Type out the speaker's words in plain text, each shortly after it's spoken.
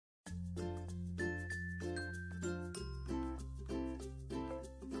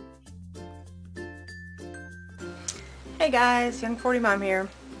Hey guys, Young 40 Mom here.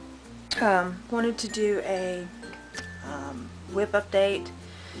 Wanted to do a WIP update,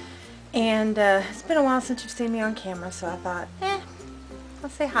 and it's been a while since you've seen me on camera, so I thought,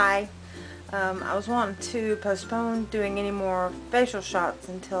 I'll say hi. I was wanting to postpone doing any more facial shots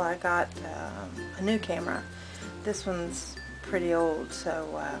until I got a new camera. This one's pretty old,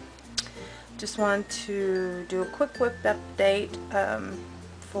 so just wanted to do a quick WIP update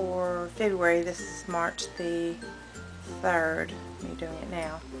for February. This is March the 3rd, me doing it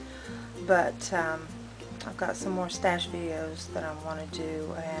now, but I've got some more stash videos that I want to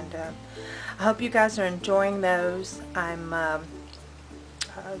do, and I hope you guys are enjoying those. I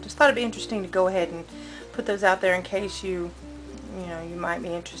just thought it'd be interesting to go ahead and put those out there in case you might be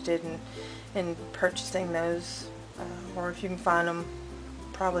interested in purchasing those, or if you can find them.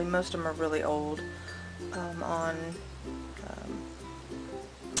 Probably most of them are really old, on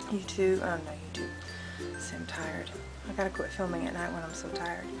YouTube. Oh no, YouTube. See, I'm tired. I gotta quit filming at night when I'm so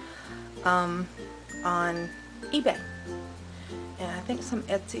tired. On eBay, and I think some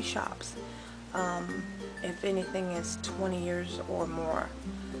Etsy shops. If anything is 20 years or more.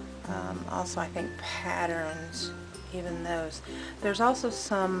 Also, I think patterns, even those. There's also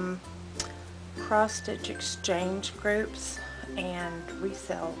some cross-stitch exchange groups and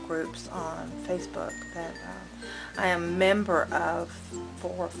resale groups on Facebook that I am a member of,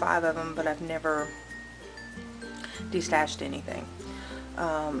 4 or 5 of them, but I've never destashed anything.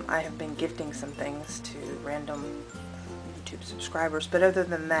 I have been gifting some things to random YouTube subscribers, but other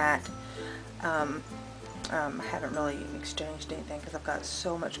than that, I haven't really exchanged anything because I've got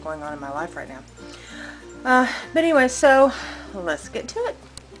so much going on in my life right now. But anyway, so let's get to it.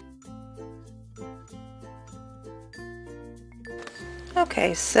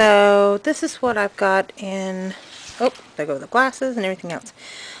 Okay, so this is what I've got in, oh, there go the glasses and everything else,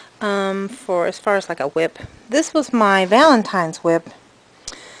 for as far as like a WIP. This was my Valentine's WIP.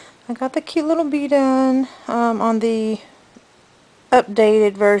 I got the cute little bee done on the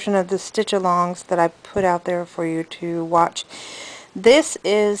updated version of the stitch alongs that I put out there for you to watch. This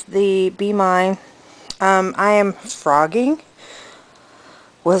is the Be Mine. I am frogging,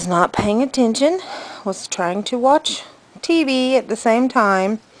 was not paying attention, was trying to watch TV at the same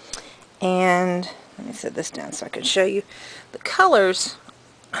time, and let me set this down so I can show you the colors.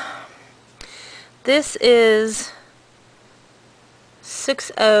 This is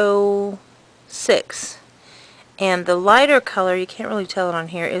 606, and the lighter color, you can't really tell it on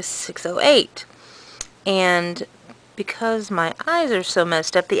here, is 608. And because my eyes are so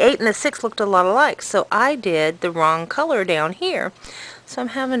messed up, the 8 and the 6 looked a lot alike, so I did the wrong color down here. So I'm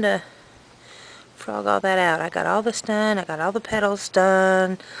having to frog all that out. I got all this done. I got all the petals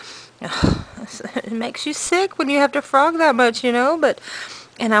done. It makes you sick when you have to frog that much, you know.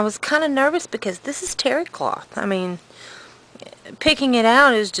 And I was kind of nervous because this is terry cloth. I mean, picking it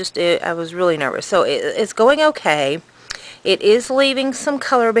out is just, I was really nervous. So it's going okay. It is leaving some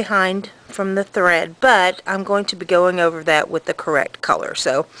color behind from the thread, but I'm going to be going over that with the correct color.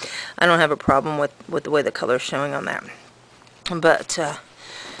 So I don't have a problem with the way the color is showing on that. But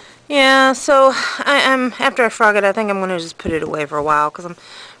yeah, so I'm after I frog it, I think I'm going to just put it away for a while because I'm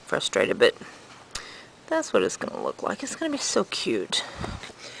frustrated, but that's what it's going to look like. It's going to be so cute.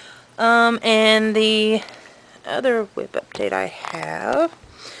 And the other WIP update I have,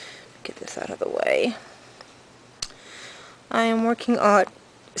 get this out of the way. I am working on,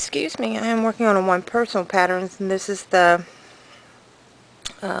 excuse me, I am working on a One Personal patterns, and this is the,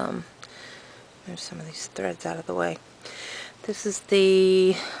 there's some of these threads out of the way. This is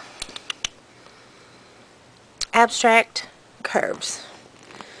the abstract curves.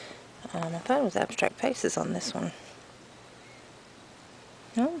 I thought it was abstract faces on this one.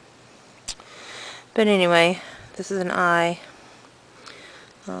 No. But anyway, this is an eye.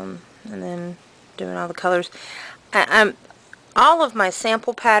 And then doing all the colors. All of my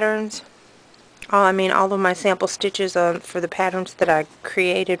sample patterns, all of my sample stitches for the patterns that I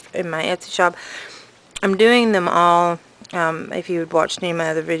created in my Etsy shop, I'm doing them all, if you had watched any of my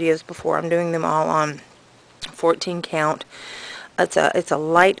other videos before, I'm doing them all on 14 count. It's a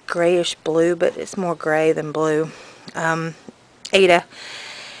light grayish blue, but it's more gray than blue. Ada.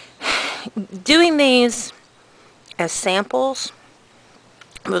 Doing these as samples,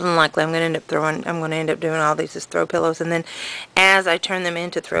 more than likely I'm going to end up doing all these as throw pillows, and then as I turn them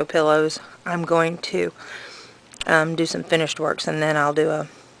into throw pillows, I'm going to do some finished works, and then I'll do a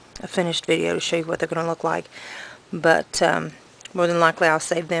finished video to show you what they're going to look like. But more than likely I'll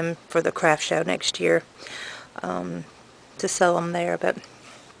save them for the craft show next year to sell them there. But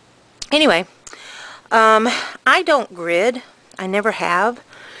anyway, I don't grid. I never have.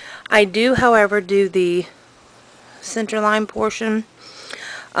 I do, however, do the center line portion.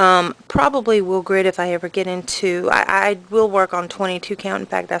 Probably will grid if I ever get into, I will work on 22 count. In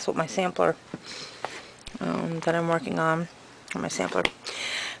fact, that's what my sampler that I'm working on, or my sampler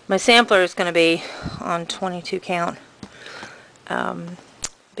is going to be on 22 count,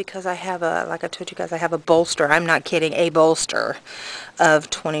 because I have a, like I told you guys, I have a bolster, I'm not kidding, a bolster of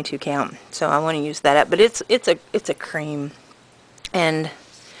 22 count, so I want to use that up. But it's a cream, and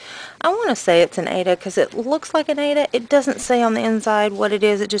I want to say it's an Ada because it looks like an Ada. It doesn't say on the inside what it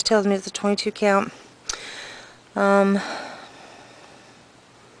is. It just tells me it's a 22 count.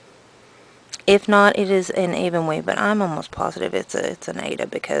 If not, it is an even weave, but I'm almost positive it's an Ada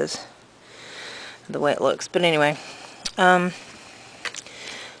because of the way it looks. But anyway,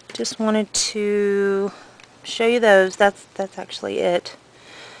 just wanted to show you those. That's actually it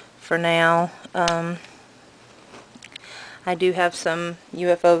for now. I do have some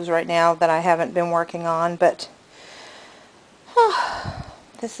UFOs right now that I haven't been working on, but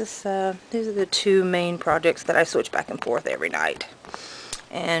these are the two main projects that I switch back and forth every night,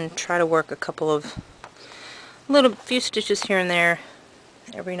 and try to work a couple of few stitches here and there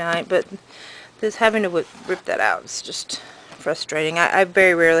every night. But this having to rip that out is just frustrating. I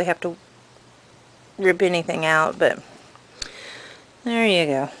very rarely have to rip anything out, but there you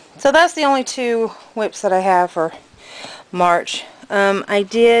go. So that's the only two WIPs that I have for March. I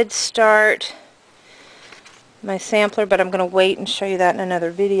did start my sampler, but I'm going to wait and show you that in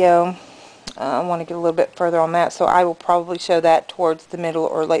another video. I want to get a little bit further on that, so I will probably show that towards the middle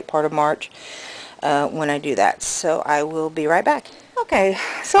or late part of March when I do that. So I will be right back. Okay,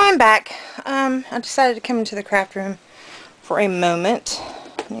 so I'm back. I decided to come into the craft room for a moment.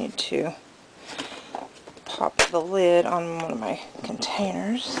 I need to pop the lid on one of my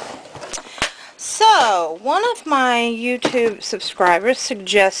containers. So, one of my YouTube subscribers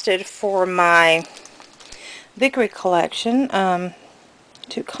suggested for my Vickery collection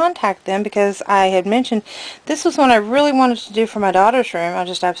to contact them, because I had mentioned this was one I really wanted to do for my daughter's room. I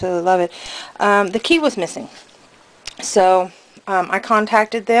just absolutely love it. The key was missing. So, I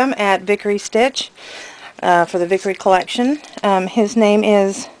contacted them at Vickery Stitch for the Vickery collection. His name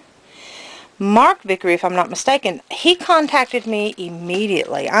is Mark Vickery, if I'm not mistaken. He contacted me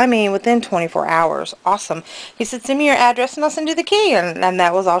immediately. I mean, within 24 hours. Awesome. He said, send me your address and I'll send you the key. And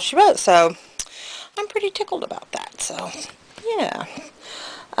that was all she wrote. So, I'm pretty tickled about that. So, yeah.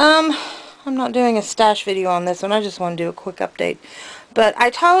 I'm not doing a stash video on this one. I just want to do a quick update. But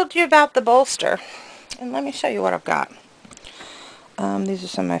I told you about the bolster. And let me show you what I've got. These are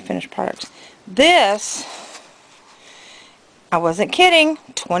some of my finished products. This, I wasn't kidding,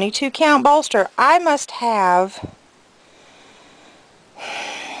 22 count bolster. I must have,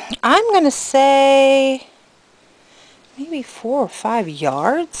 I'm going to say maybe 4 or 5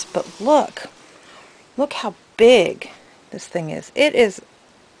 yards, but look how big this thing is. It is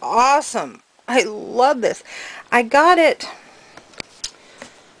awesome. I love this. I got it,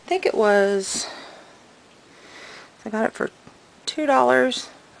 I think it was, I got it for $2.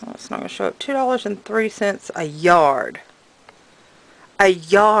 Oh, it's not going to show up. $2.03 a yard. A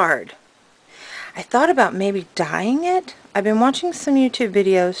yard. I thought about maybe dyeing it. I've been watching some YouTube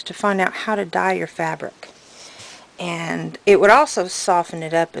videos to find out how to dye your fabric. And it would also soften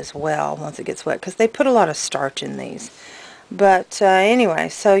it up as well once it gets wet, because they put a lot of starch in these. But anyway,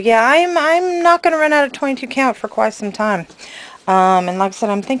 so yeah, I'm not going to run out of 22 count for quite some time. And like I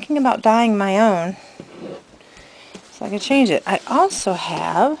said, I'm thinking about dyeing my own, so I can change it. I also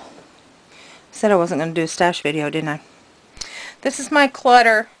have, I said I wasn't going to do a stash video, didn't I? This is my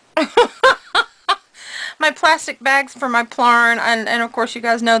clutter. My plastic bags for my plarn, and of course you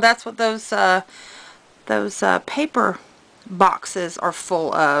guys know that's what those paper boxes are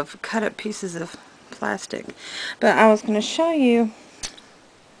full of, cut up pieces of plastic. But I was going to show you,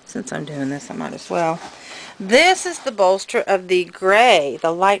 since I'm doing this I might as well. This is the bolster of the gray,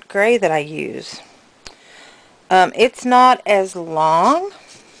 the light gray that I use. It's not as long,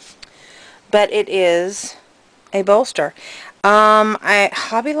 but it is a bolster.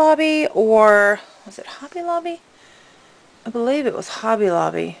 Hobby Lobby, or was it Hobby Lobby? I believe it was Hobby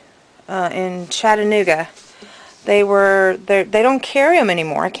Lobby in Chattanooga. They don't carry them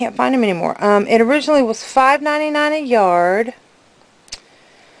anymore. I can't find them anymore. It originally was $5.99 a yard.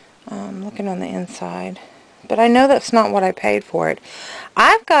 I'm looking on the inside, but I know that's not what I paid for it.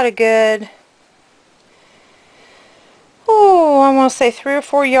 I've got a good, I want to say 3 or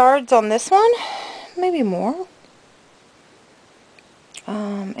 4 yards on this one, maybe more.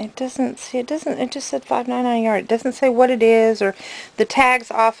 It doesn't see, it just said $5.99 a yard. It doesn't say what it is or the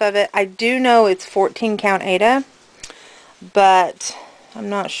tags off of it. I do know it's 14 count Ada, but I'm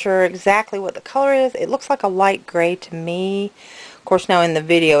not sure exactly what the color is. It looks like a light gray to me. Of course, now in the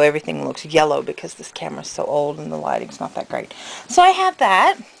video, everything looks yellow because this camera's so old and the lighting's not that great. So I have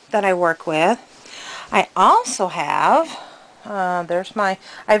that I work with. I also have,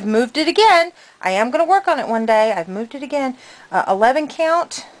 I've moved it again. I am going to work on it one day. I've moved it again. 11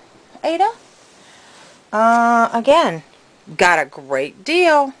 count Ada. Again, got a great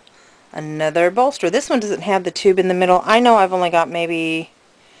deal. Another bolster. This one doesn't have the tube in the middle. I know I've only got maybe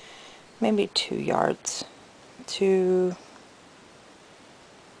 2 yards.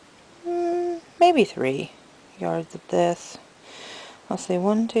 Maybe 3 yards of this. Let's see,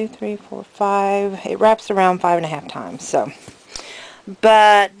 1, 2, 3, 4, 5. It wraps around 5.5 times. So,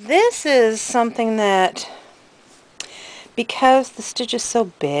 but this is something that, because the stitch is so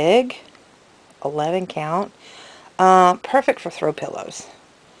big, 11 count, perfect for throw pillows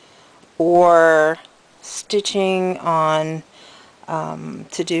or stitching on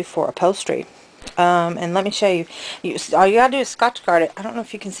to do for upholstery. And let me show you. All you gotta do is Scotch guard it. I don't know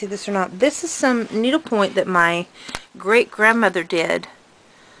if you can see this or not. This is some needlepoint that my great-grandmother did.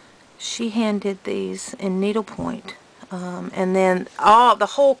 She hand did these in needlepoint. And then the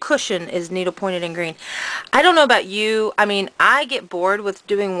whole cushion is needle pointed in green. I don't know about you. I mean, I get bored with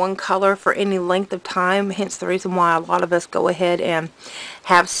doing one color for any length of time, hence the reason why a lot of us go ahead and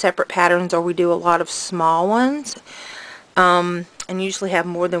have separate patterns, or we do a lot of small ones, and usually have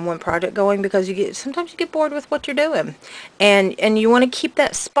more than one project going, because sometimes you get bored with what you're doing, and you want to keep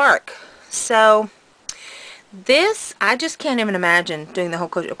that spark. So this, I just can't even imagine doing the whole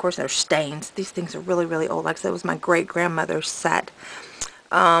cushion. Of course, there's stains. These things are really, really old. Like I said, it was my great-grandmother's set.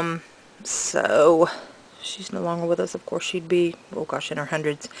 So she's no longer with us. Of course, she'd be, oh gosh, in her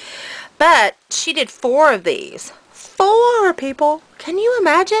hundreds. But she did 4 of these. 4, people. Can you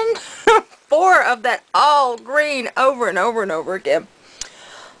imagine? 4 of that all green over and over and over again.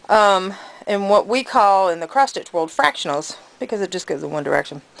 In what we call in the cross-stitch world fractionals, because it just goes in one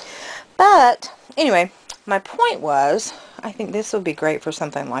direction. But anyway, my point was, I think this would be great for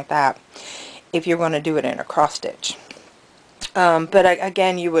something like that if you're going to do it in a cross stitch. But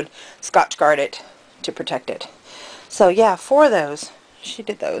again, you would Scotch guard it to protect it. So yeah, 4 of those. She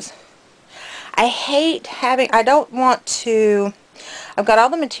did those. I hate having, I don't want to, I've got all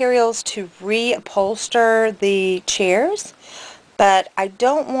the materials to reupholster the chairs, but I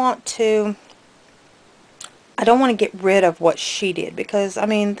don't want to get rid of what she did, because I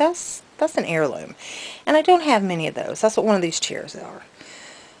mean, that's an heirloom, and I don't have many of those. That's what one of these chairs are.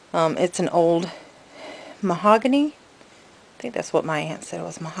 It's an old mahogany. I think that's what my aunt said, it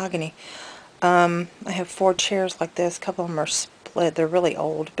was mahogany. I have 4 chairs like this. A couple of them are split. They're really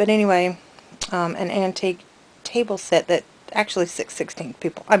old. But anyway, an antique table set that actually 6/16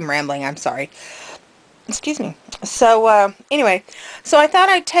 people. I'm rambling. I'm sorry. Excuse me. So anyway, so I thought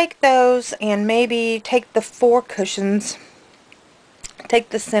I'd take those and maybe take the 4 cushions, take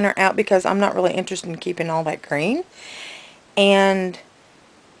the center out, because I'm not really interested in keeping all that green, and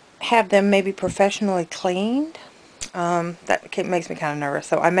have them maybe professionally cleaned. That makes me kind of nervous,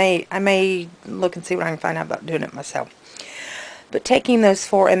 so I may look and see what I can find out about doing it myself. But taking those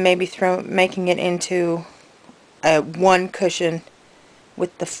 4 and maybe making it into one cushion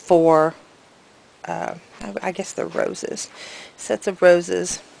with the 4, I guess they're roses, sets of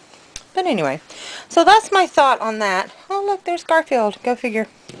roses. But anyway, so that's my thought on that. Oh look, there's Garfield. Go figure.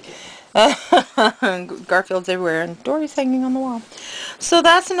 Garfield's everywhere, and Dory's hanging on the wall. So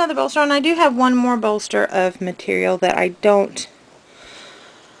that's another bolster, and I do have one more bolster of material that I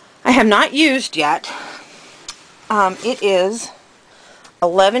have not used yet. It is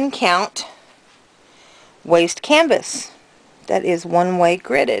 11 count waste canvas that is one-way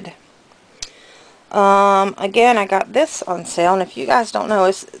gridded. Again, I got this on sale, and if you guys don't know,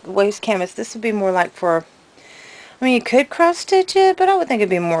 it's waste canvas. This would be more like for, I mean, you could cross stitch it, but I would think it'd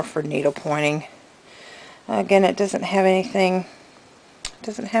be more for needle pointing. Again, it doesn't have anything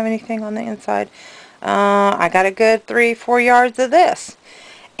on the inside. I got a good 3-4 yards of this.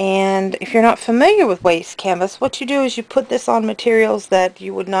 And if you're not familiar with waste canvas, what you do is you put this on materials that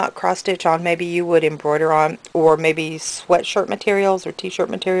you would not cross stitch on. Maybe you would embroider on, or maybe sweatshirt materials or t-shirt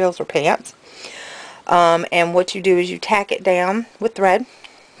materials or pants. And what you do is you tack it down with thread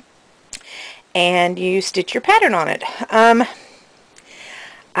and you stitch your pattern on it.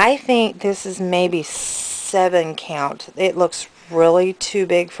 I think this is maybe 7 count. It looks really too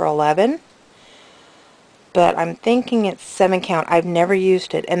big for 11, but I'm thinking it's 7 count. I've never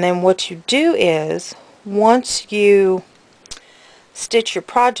used it. And then what you do is, once you stitch your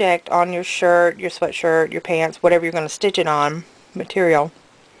project on your shirt, your sweatshirt, your pants, whatever you're going to stitch it on, material,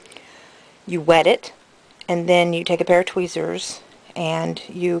 you wet it, and then you take a pair of tweezers and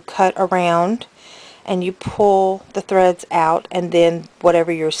you cut around and you pull the threads out, and then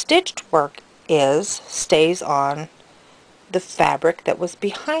whatever your stitched work is stays on the fabric that was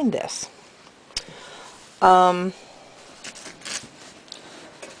behind this. I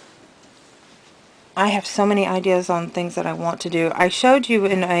have so many ideas on things that I want to do. I showed you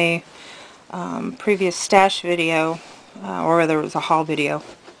in a previous stash video, or whether it was a haul video. I'm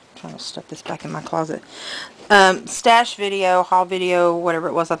trying to stuff this back in my closet. Stash video, haul video, whatever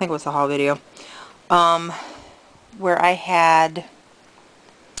it was. I think it was the haul video. Where I had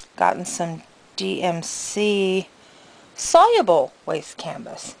gotten some DMC soluble waste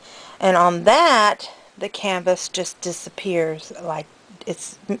canvas. And on that, the canvas just disappears. Like,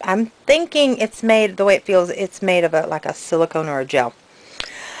 I'm thinking it's made, the way it feels, it's made of like a silicone or a gel.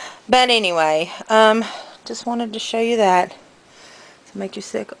 But anyway, just wanted to show you that to make you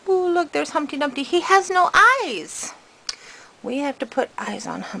sick. Oh, look, there's Humpty Dumpty. He has no eyes. We have to put eyes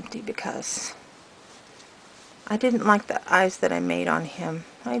on Humpty because I didn't like the eyes that I made on him.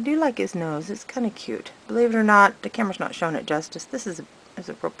 I do like his nose. It's kind of cute. Believe it or not, the camera's not showing it justice. This is a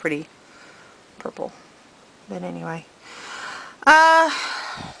real pretty purple. But anyway.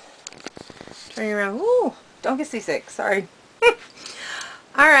 Turning around. Ooh, don't get seasick. Sorry.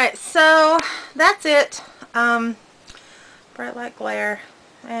 Alright, so that's it. Bright light glare.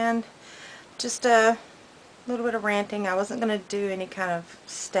 And just a little bit of ranting. I wasn't going to do any kind of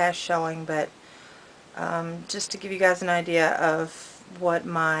stash showing, but just to give you guys an idea of what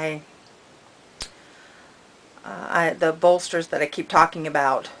my the bolsters that I keep talking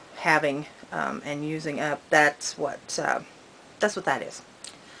about having and using up, that's what that is.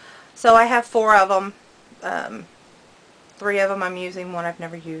 So I have 4 of them. 3 of them I'm using, 1 I've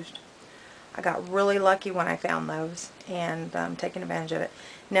never used. I got really lucky when I found those, and I'm taking advantage of it.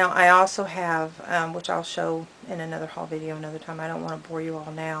 Now I also have, which I'll show in another haul video another time. I don't want to bore you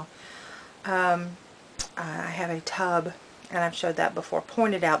all now. I have a tub, and I've showed that before,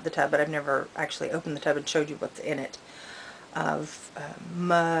 pointed out the tub, but I've never actually opened the tub and showed you what's in it, of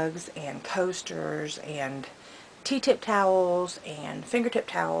mugs and coasters and tea-tip towels and fingertip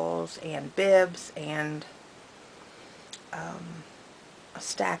towels and bibs and a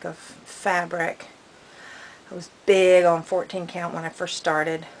stack of fabric. I was big on 14 count when I first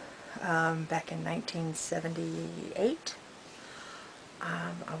started back in 1978.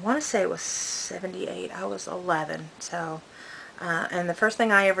 I want to say it was 78. I was 11. So, and the first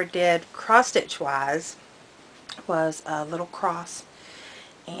thing I ever did cross stitch wise was a little cross,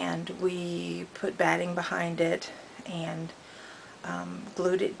 and we put batting behind it and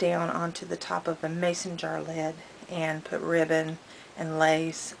glued it down onto the top of a mason jar lid and put ribbon and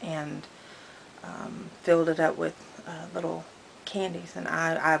lace and filled it up with little candies, and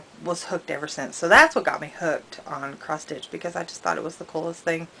I was hooked ever since. So that's what got me hooked on cross stitch, because I just thought it was the coolest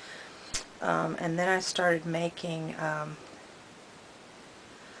thing. And then I started making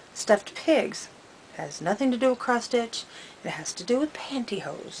stuffed pigs. It has nothing to do with cross stitch. It has to do with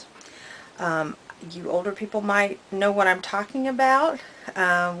pantyhose. You older people might know what I'm talking about.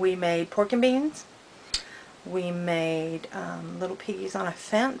 We made pork and beans. We made little piggies on a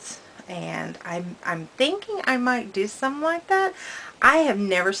fence, and I'm thinking I might do something like that. I have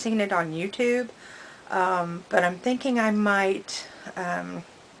never seen it on YouTube, but I'm thinking I might,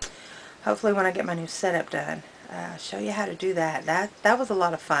 hopefully when I get my new setup done, show you how to do that. That was a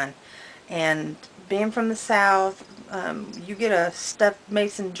lot of fun. And being from the South, you get a stuffed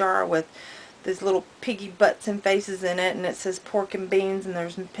mason jar with these little piggy butts and faces in it, and it says pork and beans, and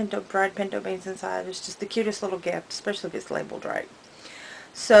there's dried pinto beans inside. It's just the cutest little gift, especially if it's labeled right.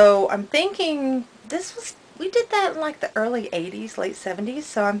 So I'm thinking we did that in like the early 80s, late 70s,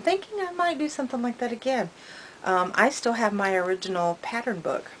 so I'm thinking I might do something like that again. I still have my original pattern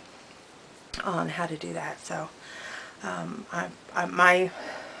book on how to do that. So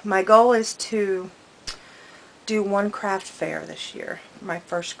my goal is to do one craft fair this year, my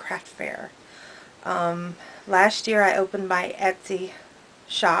first craft fair. Last year I opened my Etsy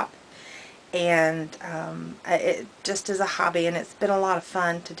shop, and it just as a hobby, and it's been a lot of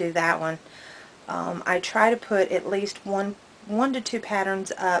fun to do that one. I try to put at least one to two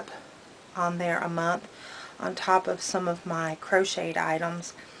patterns up on there a month on top of some of my crocheted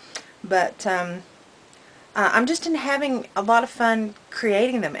items, but I'm just having a lot of fun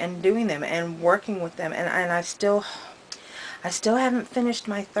creating them and doing them and working with them, and I still haven't finished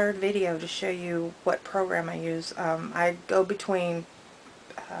my 3rd video to show you what program I use. I go between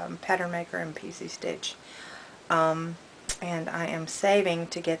Pattern Maker and PC Stitch, and I am saving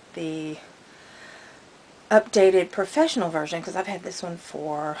to get the updated professional version, because I've had this one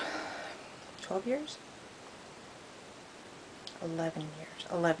for 12 years. 11 years.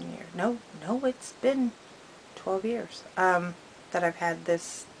 11 years. No, it's been 12 years that I've had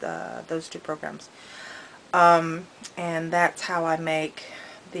this those two programs. And that's how I make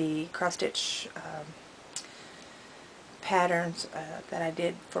the cross stitch patterns that I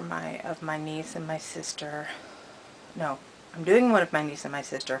did for my niece and my sister. No, I'm doing one of my niece and my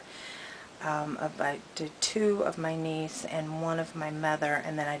sister. I did two of my niece and one of my mother,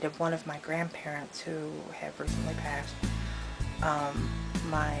 and then I did one of my grandparents who have recently passed.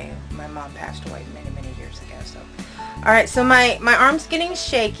 My mom passed away many years ago. So, all right. So my arm's getting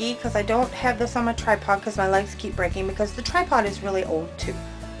shaky because I don't have this on my tripod because my legs keep breaking because the tripod is really old too.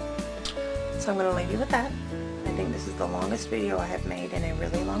 So I'm going to leave you with that. I think this is the longest video I have made in a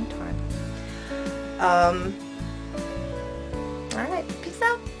really long time. Alright, peace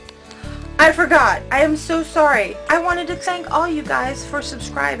out. I forgot. I am so sorry. I wanted to thank all you guys for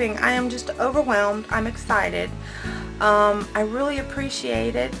subscribing. I am just overwhelmed. I'm excited. I really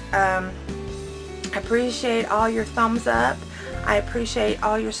appreciate it. I appreciate all your thumbs up. I appreciate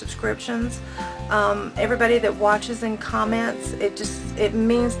all your subscriptions. Everybody that watches and comments, it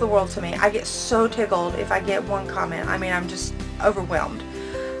means the world to me. I get so tickled if I get one comment. I mean, I'm just overwhelmed.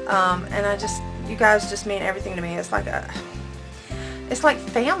 And you guys just mean everything to me. It's like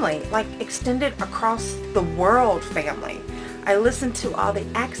family, like extended across the world family. I listen to all the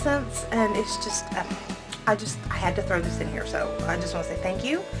accents, and it's just, I had to throw this in here. So I just want to say thank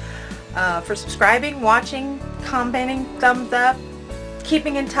you for subscribing, watching, commenting, thumbs up,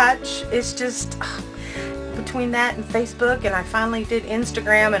 keeping in touch. It's just between that and Facebook, and I finally did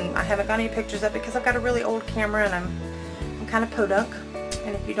Instagram, and I haven't got any pictures up because I've got a really old camera, and I'm kind of podunk.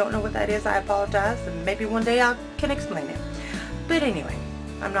 And if you don't know what that is, I apologize, and maybe one day I can explain it. But anyway,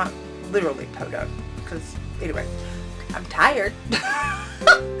 I'm not literally podunk, because anyway, I'm tired.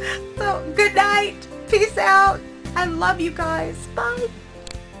 So good night, peace out, I love you guys, bye.